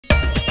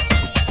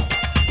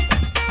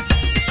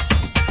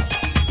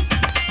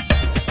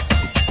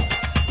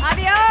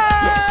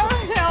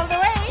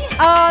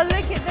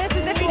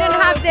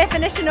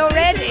definition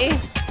already.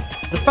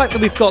 The fact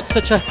that we've got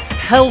such a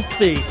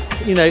healthy,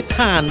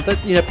 tan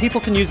that,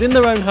 people can use in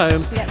their own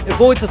homes,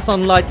 avoids the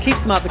sunlight,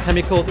 keeps them out of the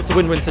chemicals, it's a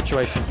win-win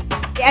situation.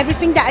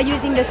 Everything that I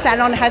use in the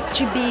salon has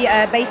to be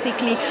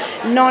basically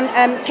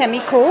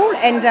non-chemical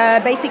and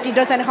basically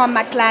doesn't harm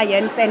my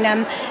clients.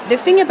 And the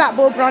thing about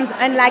BeauBronz,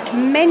 unlike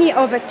many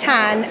other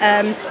tan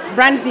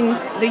brands in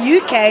the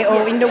UK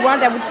or in the world,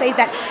 I would say, is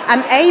that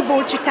I'm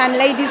able to tan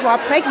ladies who are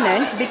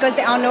pregnant because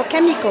there are no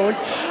chemicals.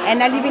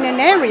 And I live in an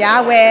area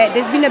where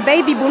there's been a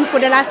baby boom for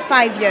the last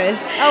 5 years.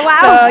 Oh,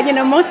 wow.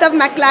 So, most of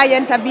my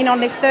clients have been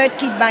on their third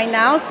kid by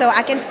now, so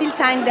I can still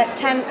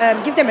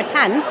give them a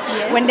tan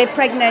when they're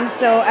pregnant.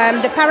 So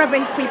the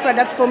paraben-free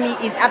product for me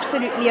is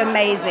absolutely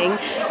amazing,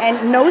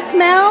 and no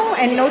smell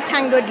and no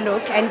tangled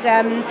look. And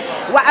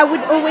what I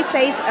would always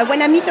say is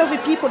when I meet other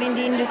people in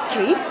the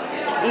industry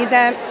is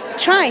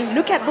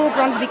look at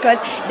BeauBronz, because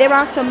there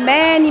are so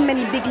many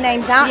big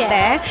names out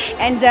there,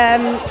 and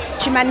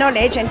to my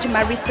knowledge and to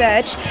my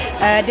research,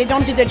 they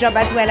don't do the job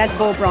as well as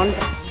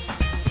BeauBronz.